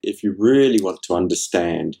if you really want to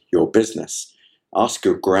understand your business, ask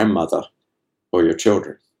your grandmother or your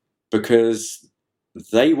children, because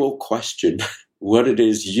they will question what it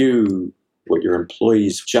is what your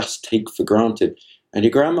employees just take for granted, and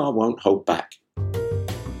your grandma won't hold back.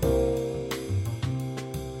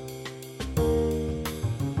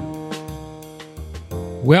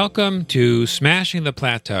 Welcome to Smashing the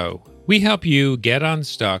Plateau. We help you get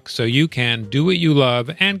unstuck so you can do what you love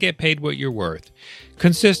and get paid what you're worth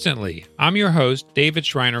consistently. I'm your host, David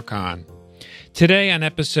Schreiner-Kahn. Today on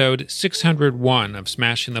episode 601 of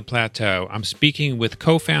Smashing the Plateau, I'm speaking with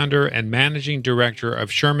co-founder and managing director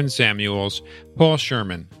of Sherman Samuels, Paul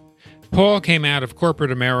Sherman. Paul came out of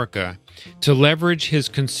corporate America to leverage his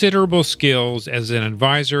considerable skills as an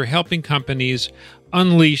advisor helping companies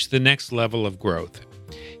unleash the next level of growth.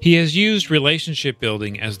 He has used relationship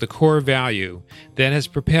building as the core value that has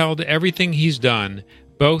propelled everything he's done,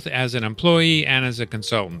 both as an employee and as a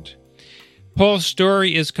consultant. Paul's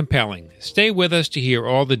story is compelling. Stay with us to hear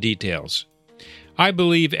all the details. I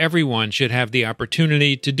believe everyone should have the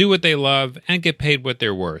opportunity to do what they love and get paid what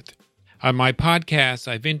they're worth. On my podcast,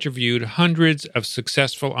 I've interviewed hundreds of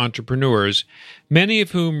successful entrepreneurs, many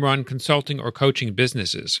of whom run consulting or coaching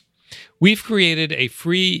businesses. We've created a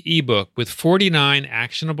free ebook with 49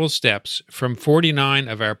 actionable steps from 49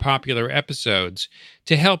 of our popular episodes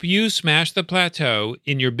to help you smash the plateau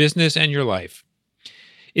in your business and your life.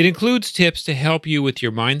 It includes tips to help you with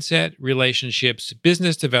your mindset, relationships,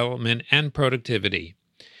 business development, and productivity.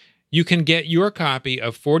 You can get your copy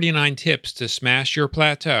of 49 tips to smash your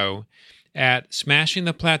plateau at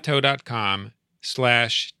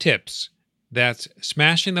smashingtheplateau.com/tips. That's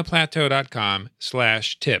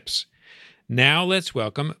smashingtheplateau.com/tips. Now let's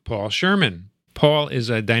welcome Paul Sherman. Paul is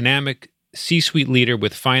a dynamic C-suite leader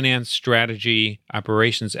with finance, strategy,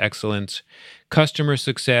 operations excellence, customer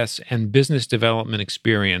success, and business development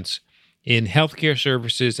experience in healthcare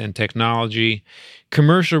services and technology,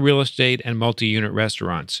 commercial real estate, and multi-unit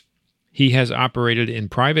restaurants. He has operated in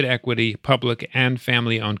private equity, public, and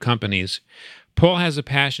family-owned companies. Paul has a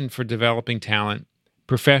passion for developing talent,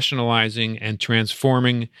 professionalizing, and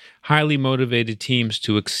transforming highly motivated teams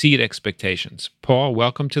to exceed expectations. Paul,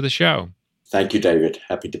 welcome to the show. Thank you, David.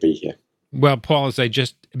 Happy to be here. Well, Paul, as I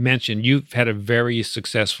just mentioned, you've had a very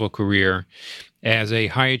successful career as a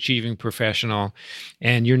high-achieving professional,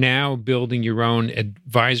 and you're now building your own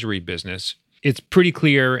advisory business. It's pretty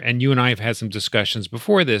clear, and you and I have had some discussions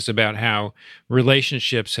before this about how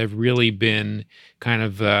relationships have really been kind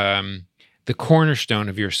of the cornerstone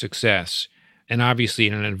of your success. And obviously,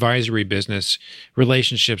 in an advisory business,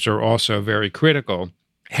 relationships are also very critical.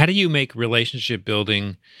 How do you make relationship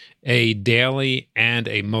building a daily and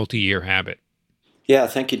a multi-year habit? Yeah,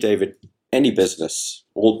 thank you, David. Any business,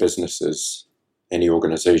 all businesses, any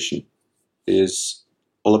organization is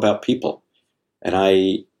all about people. And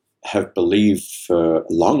I have believed for a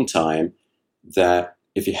long time that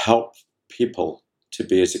if you help people to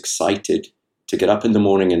be as excited to get up in the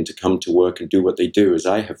morning and to come to work and do what they do, as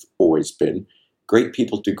I have always been, great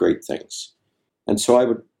people do great things. And so I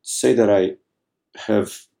would say that I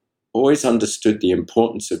have always understood the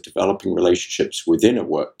importance of developing relationships within a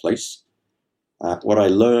workplace. What I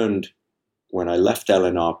learned when I left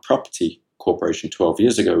L&R Property Corporation 12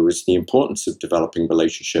 years ago was the importance of developing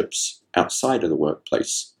relationships outside of the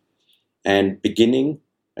workplace and beginning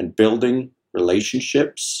and building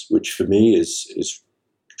relationships, which for me is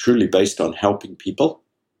truly based on helping people,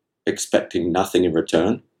 expecting nothing in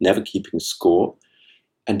return, never keeping score,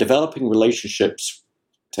 and developing relationships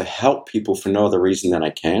to help people for no other reason than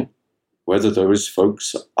I can, whether those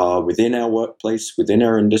folks are within our workplace, within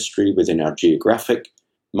our industry, within our geographic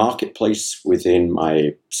marketplace, within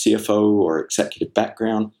my CFO or executive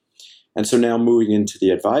background. And so now moving into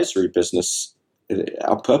the advisory business,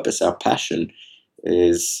 our purpose, our passion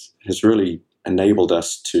has really enabled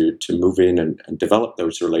us to move in and develop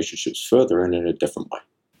those relationships further and in a different way.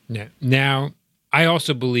 Yeah. Now, I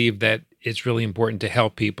also believe that it's really important to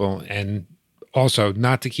help people and also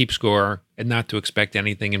not to keep score and not to expect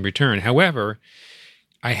anything in return. However,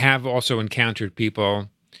 I have also encountered people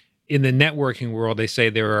in the networking world. They say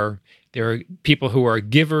there are people who are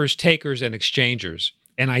givers, takers, and exchangers.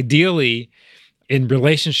 And ideally, in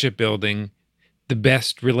relationship building, the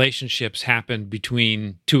best relationships happen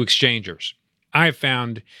between two exchangers. I've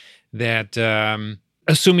found that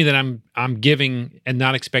assuming that I'm giving and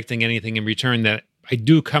not expecting anything in return, that I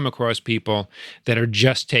do come across people that are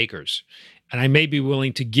just takers. And I may be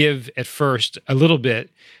willing to give at first a little bit,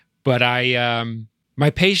 but my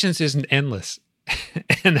patience isn't endless.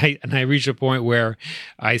 and I reach a point where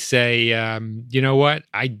I say, you know what?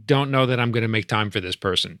 I don't know that I'm going to make time for this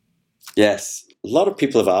person. Yes, A lot of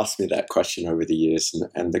people have asked me that question over the years,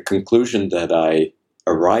 and the conclusion that I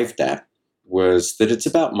arrived at was that it's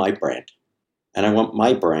about my brand. And I want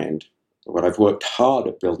my brand, what I've worked hard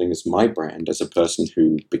at building is my brand as a person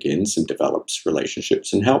who begins and develops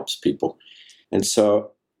relationships and helps people. And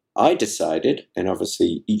so I decided, and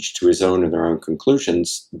obviously each to his own and their own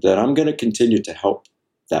conclusions, that I'm going to continue to help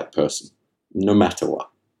that person, no matter what.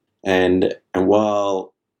 And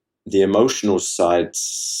while the emotional side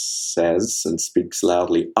says and speaks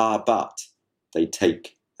loudly, but they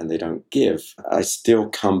take and they don't give, I still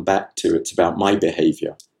come back to it's about my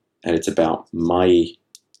behavior and it's about my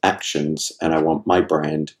actions, and I want my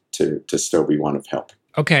brand to still be one of help.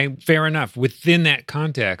 Okay, fair enough. Within that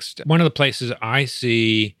context, one of the places I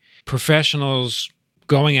see professionals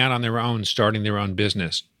going out on their own, starting their own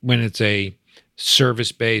business, when it's a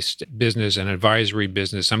service-based business, an advisory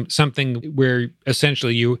business, something where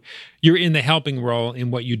essentially you're in the helping role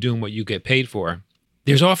in what you do and what you get paid for.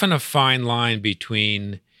 There's often a fine line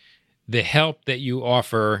between the help that you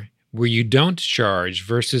offer where you don't charge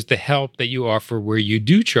versus the help that you offer where you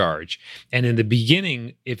do charge. And in the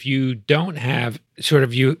beginning, if you don't have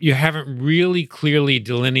you haven't really clearly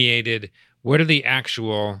delineated what are the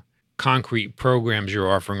actual concrete programs you're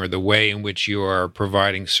offering or the way in which you are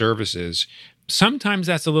providing services, sometimes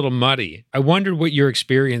that's a little muddy. I wondered what your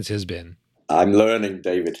experience has been. I'm learning,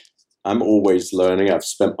 David. I'm always learning. I've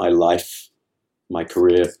spent my life, my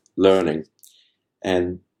career learning.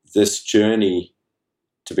 And this journey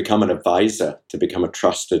to become an advisor, to become a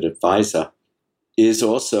trusted advisor, is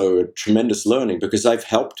also a tremendous learning because I've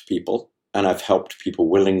helped people and I've helped people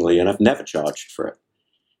willingly and I've never charged for it.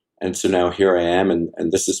 And so now here I am,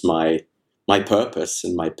 and this is my purpose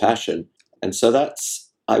and my passion. And so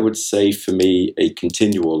that's, I would say, for me, a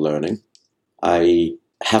continual learning. I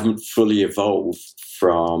haven't fully evolved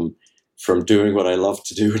from doing what I love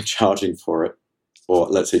to do and charging for it, or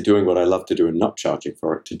let's say doing what I love to do and not charging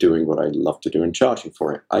for it, to doing what I love to do and charging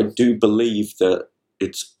for it. I do believe that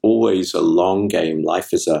it's always a long game.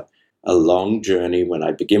 Life is a long journey. When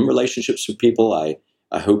I begin relationships with people, I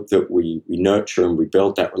hope that we nurture and we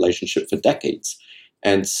build that relationship for decades.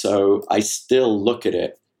 And so I still look at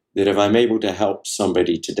it that if I'm able to help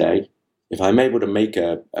somebody today, if I'm able to make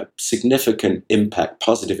a significant impact,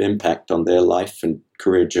 positive impact on their life and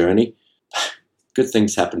career journey, good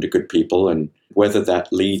things happen to good people. And whether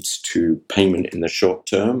that leads to payment in the short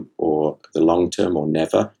term or the long term or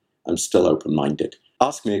never, I'm still open-minded.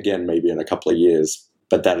 Ask me again maybe in a couple of years,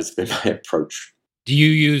 but that has been my approach. Do you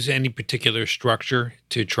use any particular structure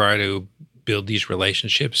to try to build these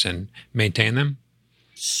relationships and maintain them?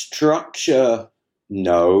 Structure,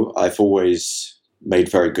 no. I've always made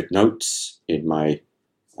very good notes in my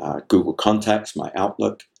Google Contacts, my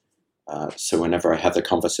Outlook. So whenever I have the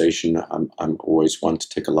conversation, I'm always one to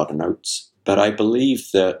take a lot of notes. But I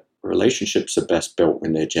believe that relationships are best built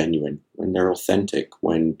when they're genuine, when they're authentic,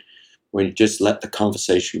 when you just let the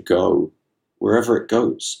conversation go wherever it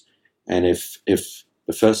goes. And if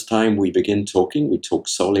the first time we begin talking, we talk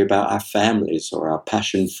solely about our families or our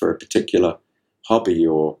passion for a particular hobby,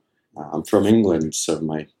 or I'm from England, so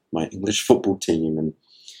my English football team, and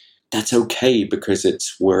that's okay because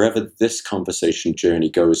it's wherever this conversation journey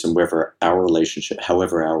goes and however our relationship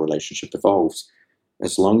evolves,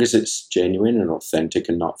 as long as it's genuine and authentic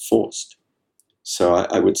and not forced. So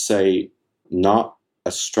I would say not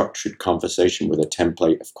a structured conversation with a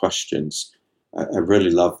template of questions. I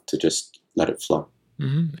really love to just let it flow.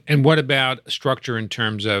 Mm-hmm. And what about structure in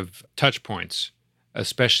terms of touch points,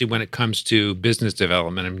 especially when it comes to business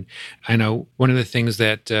development? I mean, I know one of the things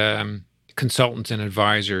that consultants and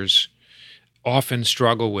advisors often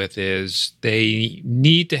struggle with is they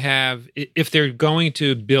need to have, if they're going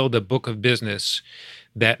to build a book of business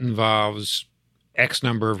that involves X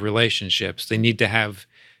number of relationships, they need to have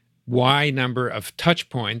Y number of touch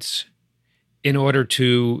points in order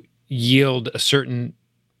to yield a certain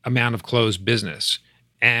amount of closed business.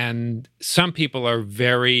 And some people are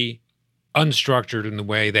very unstructured in the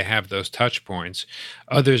way they have those touch points.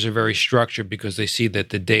 Others are very structured because they see that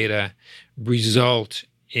the data result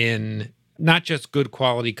in not just good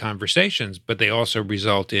quality conversations, but they also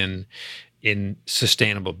result in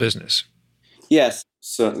sustainable business. Yes,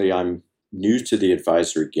 certainly I'm new to the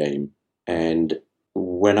advisory game. And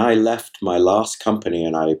when I left my last company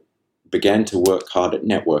and I began to work hard at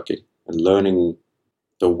networking and learning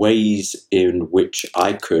the ways in which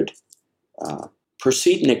I could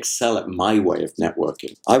proceed and excel at my way of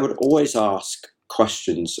networking, I would always ask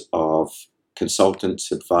questions of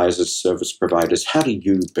consultants, advisors, service providers. How do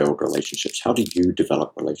you build relationships? How do you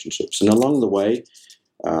develop relationships? And along the way,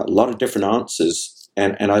 a lot of different answers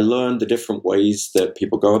And I learned the different ways that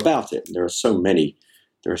people go about it. And there are so many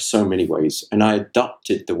ways. And I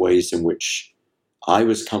adopted the ways in which I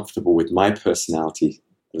was comfortable with my personality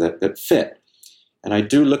that fit. And I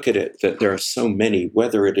do look at it that there are so many,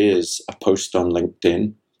 whether it is a post on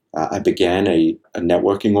LinkedIn. I began a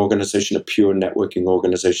networking organization, a pure networking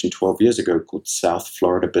organization 12 years ago called South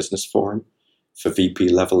Florida Business Forum for VP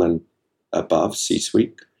level and above,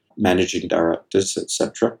 C-suite, managing directors,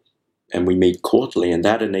 etc. And we meet quarterly, and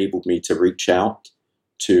that enabled me to reach out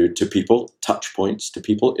to people, touch points to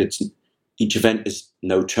people. Each event is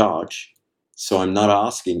no charge, so I'm not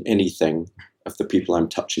asking anything of the people I'm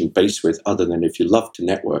touching base with other than if you love to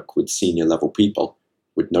network with senior level people,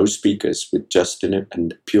 with no speakers, with just in a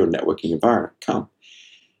pure networking environment, come.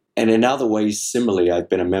 And in other ways, similarly, I've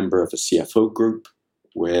been a member of a CFO group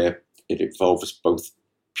where it involves both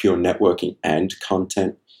pure networking and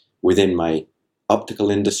content within my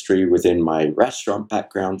optical industry, within my restaurant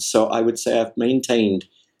background. So I would say I've maintained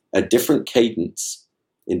a different cadence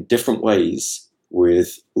in different ways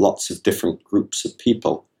with lots of different groups of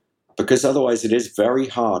people, because otherwise it is very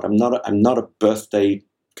hard. I'm not a birthday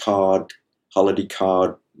card, holiday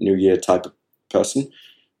card, New Year type of person.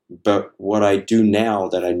 But what I do now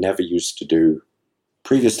that I never used to do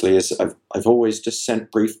previously is I've always just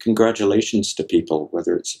sent brief congratulations to people,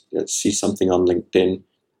 whether it's see something on LinkedIn,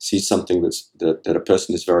 see something that a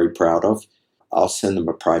person is very proud of, I'll send them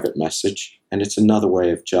a private message. And it's another way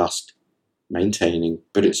of just maintaining,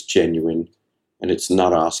 but it's genuine and it's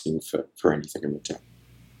not asking for anything in return.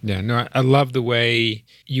 Yeah, no, I love the way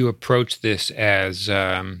you approach this as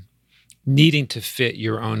needing to fit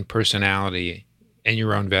your own personality and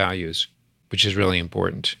your own values, which is really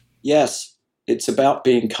important. Yes, it's about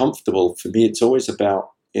being comfortable. For me, it's always about,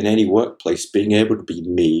 in any workplace, being able to be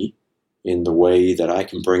me in the way that I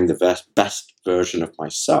can bring the best version of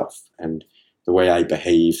myself and the way I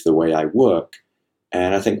behave, the way I work.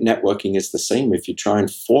 And I think networking is the same. If you try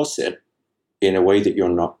and force it in a way that you're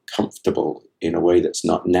not comfortable, in a way that's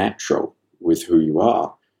not natural with who you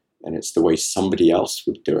are, and it's the way somebody else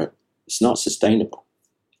would do it, it's not sustainable.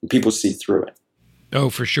 And people see through it.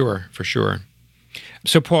 Oh, for sure, for sure.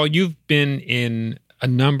 So, Paul, you've been in a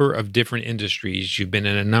number of different industries. You've been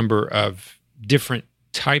in a number of different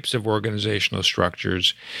types of organizational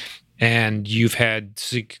structures, and you've had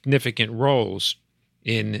significant roles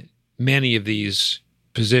in many of these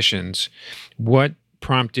positions. What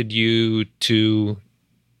prompted you to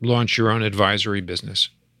launch your own advisory business?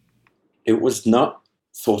 It was not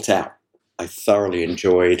thought out. I thoroughly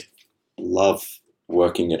love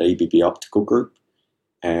working at ABB Optical Group,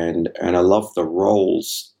 and I love the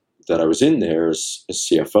roles that I was in there as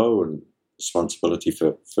CFO and responsibility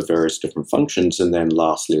for various different functions, and then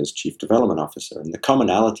lastly as Chief Development Officer. And the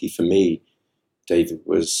commonality for me, David,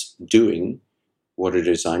 was doing what it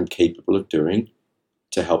is I'm capable of doing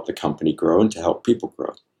to help the company grow and to help people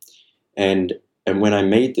grow. And when I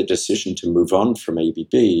made the decision to move on from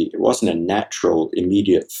ABB, it wasn't a natural,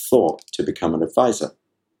 immediate thought to become an advisor.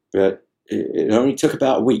 But it only took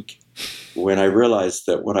about a week when I realized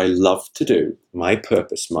that what I love to do, my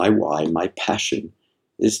purpose, my why, my passion,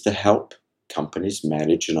 is to help companies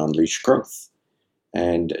manage and unleash growth.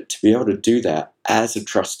 And to be able to do that as a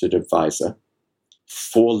trusted advisor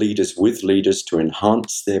for leaders, with leaders, to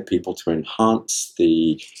enhance their people, to enhance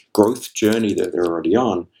the growth journey that they're already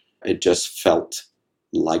on, it just felt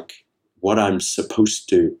like what I'm supposed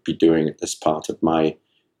to be doing at this part of my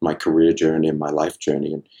career journey and my life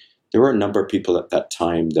journey. And there were a number of people at that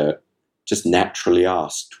time that just naturally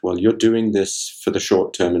asked, well, you're doing this for the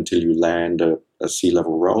short term until you land a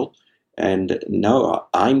C-level role. And no,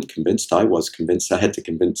 I was convinced I had to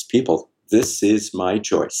convince people, this is my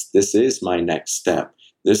choice. This is my next step.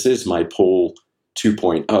 This is my Paul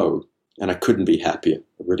 2.0. And I couldn't be happier.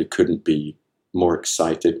 I really couldn't be more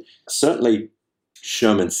excited. Certainly,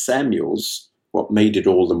 Sherman Samuels, what made it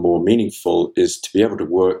all the more meaningful is to be able to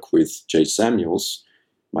work with Jay Samuels,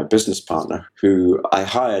 my business partner, who I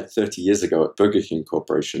hired 30 years ago at Burger King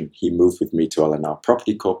Corporation. He moved with me to LNR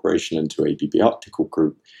Property Corporation and to ABB Optical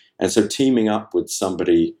Group. And so teaming up with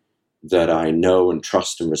somebody that I know and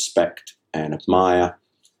trust and respect and admire,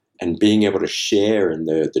 and being able to share in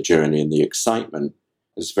the journey and the excitement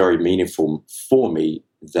is very meaningful for me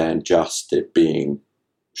than just it being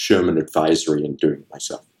Sherman Advisory and doing it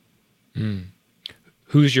myself.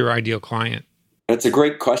 Who's your ideal client? That's a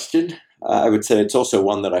great question. I would say it's also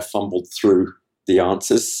one that I fumbled through the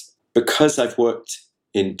answers because I've worked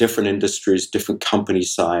in different industries, different company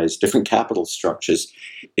size, different capital structures.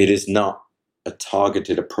 It is not a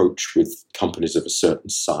targeted approach with companies of a certain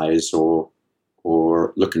size or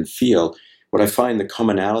look and feel. What I find the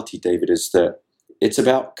commonality, David, is that it's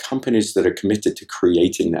about companies that are committed to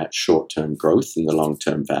creating that short-term growth and the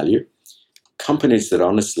long-term value. Companies that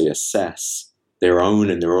honestly assess their own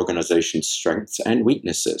and their organization's strengths and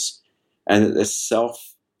weaknesses, and that they're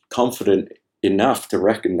self-confident enough to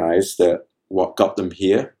recognize that what got them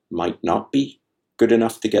here might not be good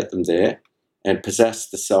enough to get them there, and possess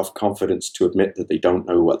the self-confidence to admit that they don't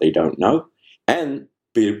know what they don't know, and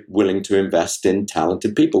be willing to invest in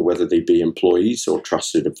talented people, whether they be employees or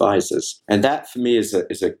trusted advisors. And that, for me, is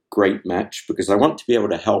a great match, because I want to be able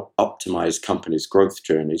to help optimize companies' growth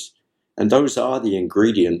journeys. And those are the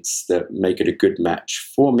ingredients that make it a good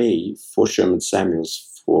match for me, for Sherman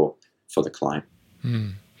Samuels, for the client.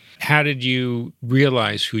 How did you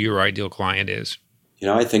realize who your ideal client is?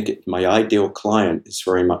 I think my ideal client is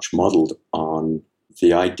very much modeled on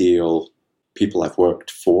the ideal people I've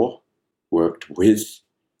worked for, worked with,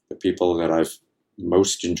 the people that I've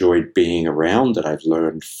most enjoyed being around, that I've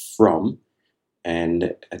learned from.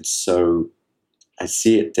 And so I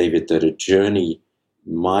see it, David, that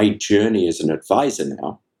my journey as an advisor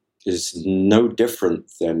now is no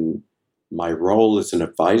different than my role as an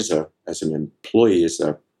advisor, as an employee, as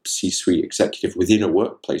a C-suite executive within a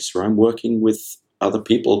workplace where I'm working with other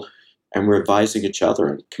people and we're advising each other,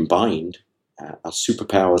 and combined, our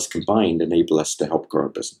superpowers combined enable us to help grow a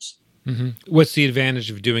business. Mm-hmm. What's the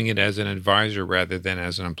advantage of doing it as an advisor rather than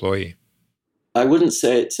as an employee? I wouldn't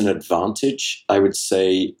say it's an advantage. I would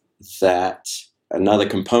say that another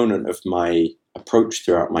component of my approach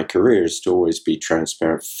throughout my career is to always be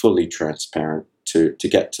transparent, fully transparent, to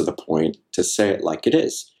get to the point, to say it like it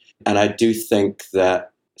is. And I do think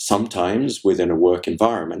that sometimes within a work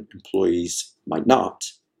environment, employees might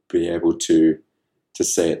not be able to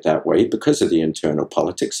say it that way because of the internal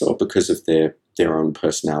politics or because of their own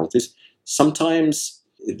personalities. Sometimes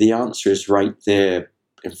the answer is right there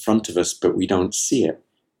in front of us, but we don't see it.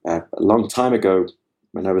 A long time ago,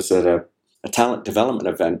 when I was at a talent development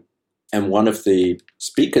event, and one of the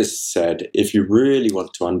speakers said, if you really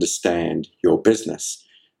want to understand your business,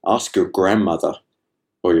 ask your grandmother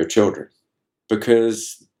or your children,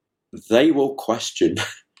 because they will question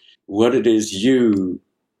what it is you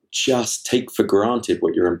just take for granted,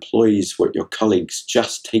 what your employees, what your colleagues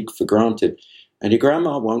just take for granted, and your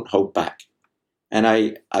grandma won't hold back. And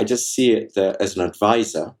I just see it as an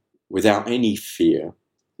advisor, without any fear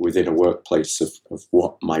within a workplace of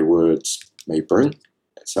what my words may bring.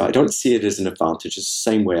 So I don't see it as an advantage. It's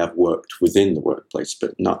the same way I've worked within the workplace,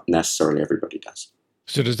 but not necessarily everybody does.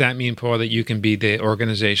 So does that mean, Paul, that you can be the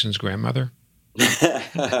organization's grandmother?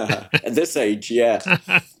 At this age, yeah.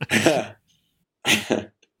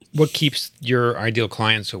 What keeps your ideal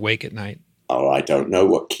clients awake at night? Oh, I don't know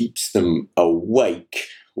what keeps them awake.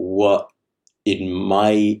 What in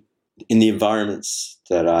the environments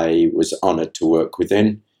that I was honored to work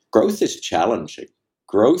within, growth is challenging.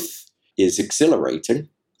 Growth is exhilarating,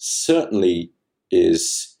 certainly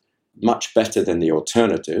is much better than the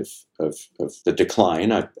alternative of the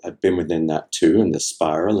decline. I've been within that too, and the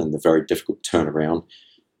spiral and the very difficult turnaround.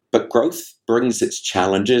 But growth brings its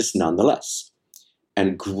challenges nonetheless.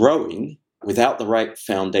 And growing without the right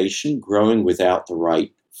foundation, growing without the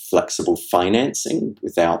right flexible financing,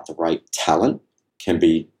 without the right talent, can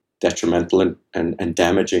be detrimental and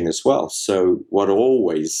damaging as well. So I've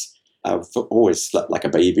always slept like a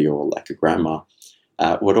baby or like a grandma.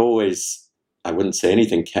 I wouldn't say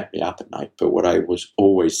anything kept me up at night, but what I was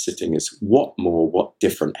always sitting is, what more, what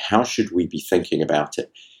different? How should we be thinking about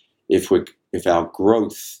it? If our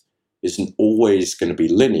growth isn't always going to be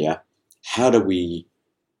linear, how do we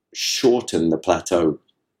shorten the plateau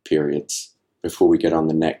periods before we get on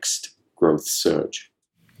the next growth surge?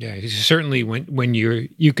 Yeah, certainly when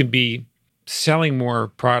you can be selling more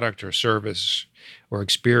product or service or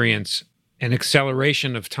experience, an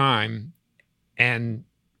acceleration of time, and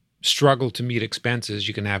struggle to meet expenses.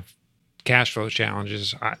 You can have cash flow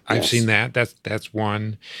challenges. I've seen that. That's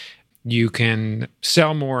one. You can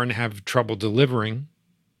sell more and have trouble delivering.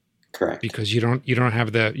 Correct. Because you don't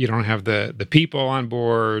have the people on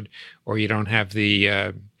board, or you don't have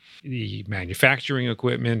the manufacturing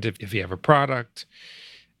equipment if you have a product.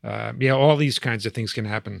 All these kinds of things can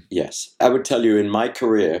happen. Yes. I would tell you, in my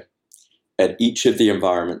career, at each of the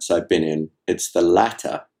environments I've been in, it's the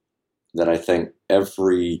latter that I think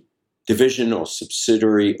every division or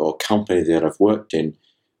subsidiary or company that I've worked in,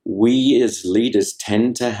 we as leaders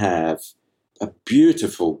tend to have a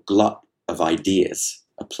beautiful glut of ideas,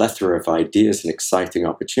 a plethora of ideas and exciting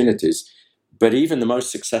opportunities. But even the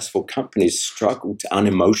most successful companies struggle to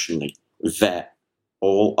unemotionally vet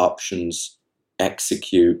all options,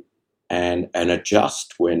 execute, and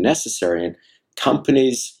adjust where necessary. And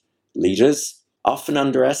companies, leaders often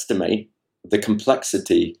underestimate the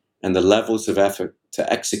complexity and the levels of effort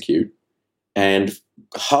to execute. And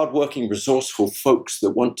hardworking, resourceful folks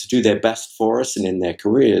that want to do their best for us and in their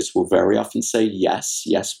careers will very often say, yes,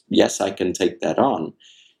 I can take that on.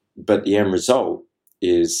 But the end result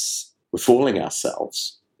is we're fooling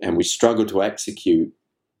ourselves and we struggle to execute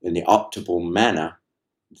in the optimal manner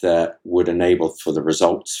that would enable for the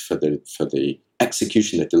results, for the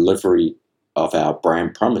execution, the delivery of our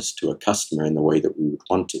brand promise to a customer in the way that we would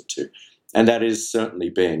want it to. And that has certainly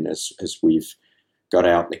been, as we've got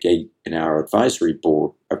out the gate in our advisory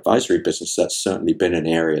business, that's certainly been an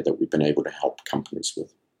area that we've been able to help companies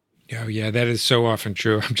with. Oh, yeah, that is so often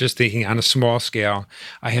true. I'm just thinking on a small scale,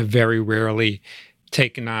 I have very rarely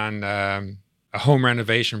taken on a home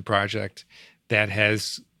renovation project that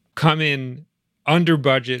has come in under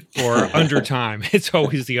budget or under time. It's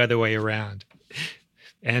always the other way around.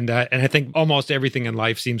 And I think almost everything in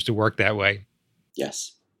life seems to work that way.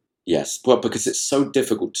 Yes. Well, because it's so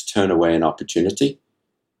difficult to turn away an opportunity.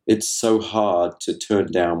 It's so hard to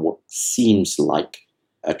turn down what seems like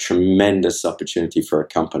a tremendous opportunity for a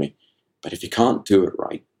company. But if you can't do it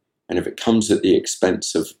right, and if it comes at the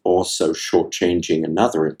expense of also shortchanging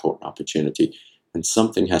another important opportunity, then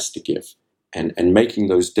something has to give. And making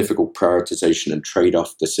those difficult prioritization and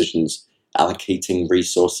trade-off decisions, allocating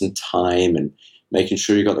resource and time, and making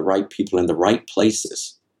sure you've got the right people in the right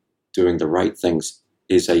places, doing the right things,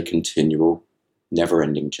 is a continual,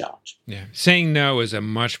 never-ending challenge. Yeah. Saying no is a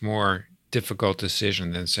much more difficult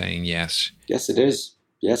decision than saying yes. Yes, it is.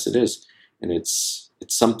 And it's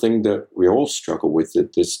something that we all struggle with.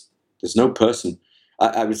 That there's no person,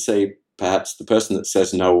 I would say perhaps the person that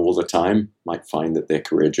says no all the time might find that their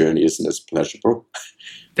career journey isn't as pleasurable.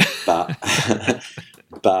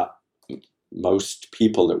 but most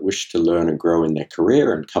people that wish to learn and grow in their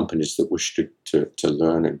career, and companies that wish to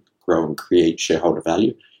learn and grow and create shareholder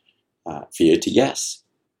value, veer to yes.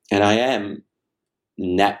 And I am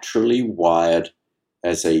naturally wired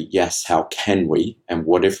as a yes, how can we, and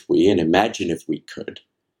what if we, and imagine if we could.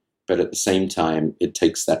 But at the same time, it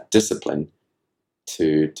takes that discipline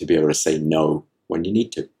to be able to say no when you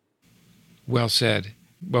need to. Well said.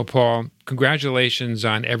 Well, Paul, congratulations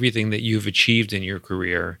on everything that you've achieved in your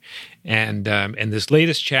career. And this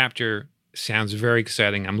latest chapter sounds very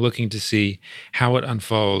exciting. I'm looking to see how it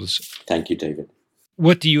unfolds. Thank you, David.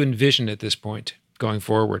 What do you envision at this point going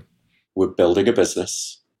forward? We're building a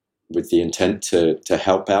business with the intent to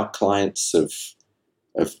help our clients of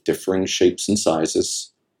differing shapes and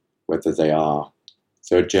sizes, whether they are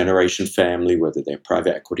third-generation family, whether they're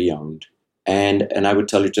private equity owned. And I would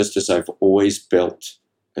tell you, just as I've always built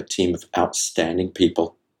a team of outstanding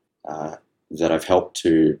people that I've helped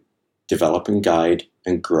to develop and guide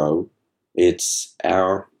and grow, it's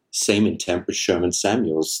our same intent with Sherman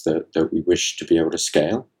Samuels that we wish to be able to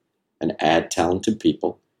scale and add talented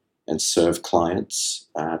people and serve clients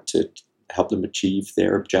to help them achieve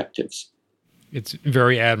their objectives. It's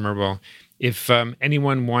very admirable. If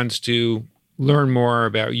anyone wants to learn more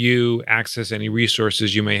about you, access any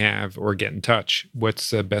resources you may have, or get in touch,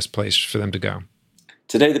 what's the best place for them to go?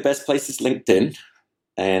 Today, the best place is LinkedIn.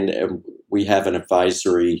 And we have an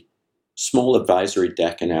small advisory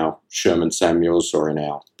deck in our Sherman Samuels or in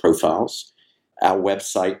our profiles. Our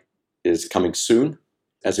website is coming soon.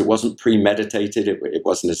 As it wasn't premeditated, it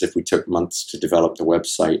wasn't as if we took months to develop the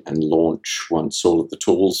website and launch once all of the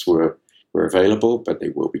tools were available, but they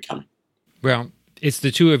will be coming. Well, it's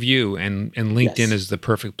the two of you, and LinkedIn Yes. is the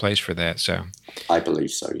perfect place for that. So, I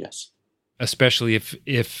believe so, yes. especially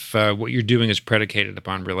if what you're doing is predicated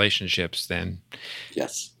upon relationships, then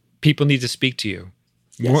Yes, people need to speak to you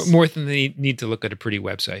Yes. more than they need to look at a pretty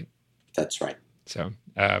website. that's right. So,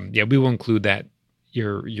 we will include that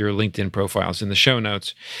your LinkedIn profiles in the show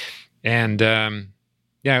notes. And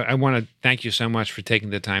I want to thank you so much for taking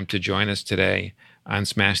the time to join us today on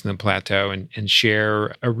Smashing the Plateau and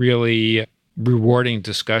share a really rewarding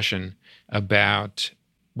discussion about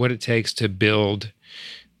what it takes to build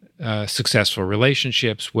successful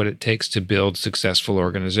relationships, what it takes to build successful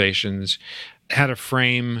organizations, how to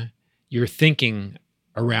frame your thinking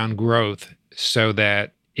around growth so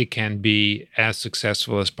that it can be as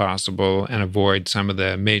successful as possible and avoid some of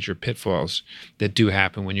the major pitfalls that do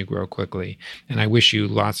happen when you grow quickly. And I wish you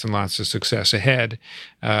lots and lots of success ahead.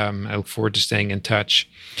 I look forward to staying in touch.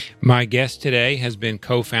 My guest today has been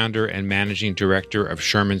co-founder and managing director of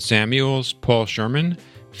Sherman Samuels, Paul Sherman.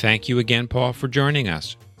 Thank you again, Paul, for joining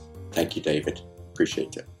us. Thank you, David.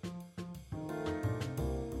 Appreciate it.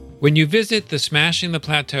 When you visit the Smashing the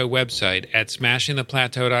Plateau website at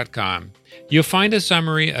smashingtheplateau.com, you'll find a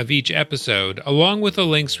summary of each episode along with the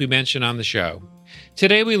links we mention on the show.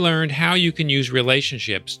 Today we learned how you can use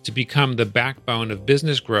relationships to become the backbone of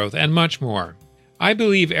business growth and much more. I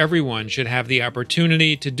believe everyone should have the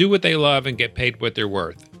opportunity to do what they love and get paid what they're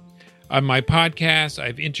worth. On my podcast,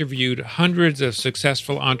 I've interviewed hundreds of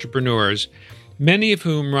successful entrepreneurs, many of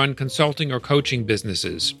whom run consulting or coaching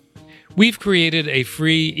businesses. We've created a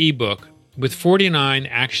free ebook with 49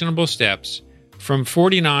 actionable steps from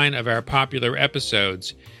 49 of our popular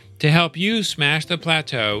episodes to help you smash the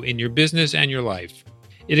plateau in your business and your life.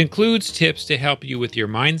 It includes tips to help you with your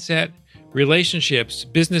mindset, relationships,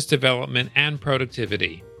 business development, and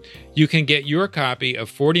productivity. You can get your copy of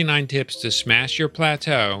 49 Tips to Smash Your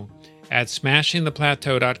Plateau at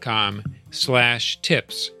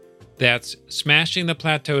smashingtheplateau.com/tips. That's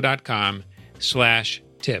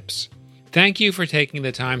smashingtheplateau.com/tips. Thank you for taking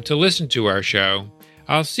the time to listen to our show.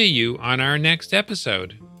 I'll see you on our next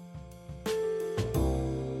episode.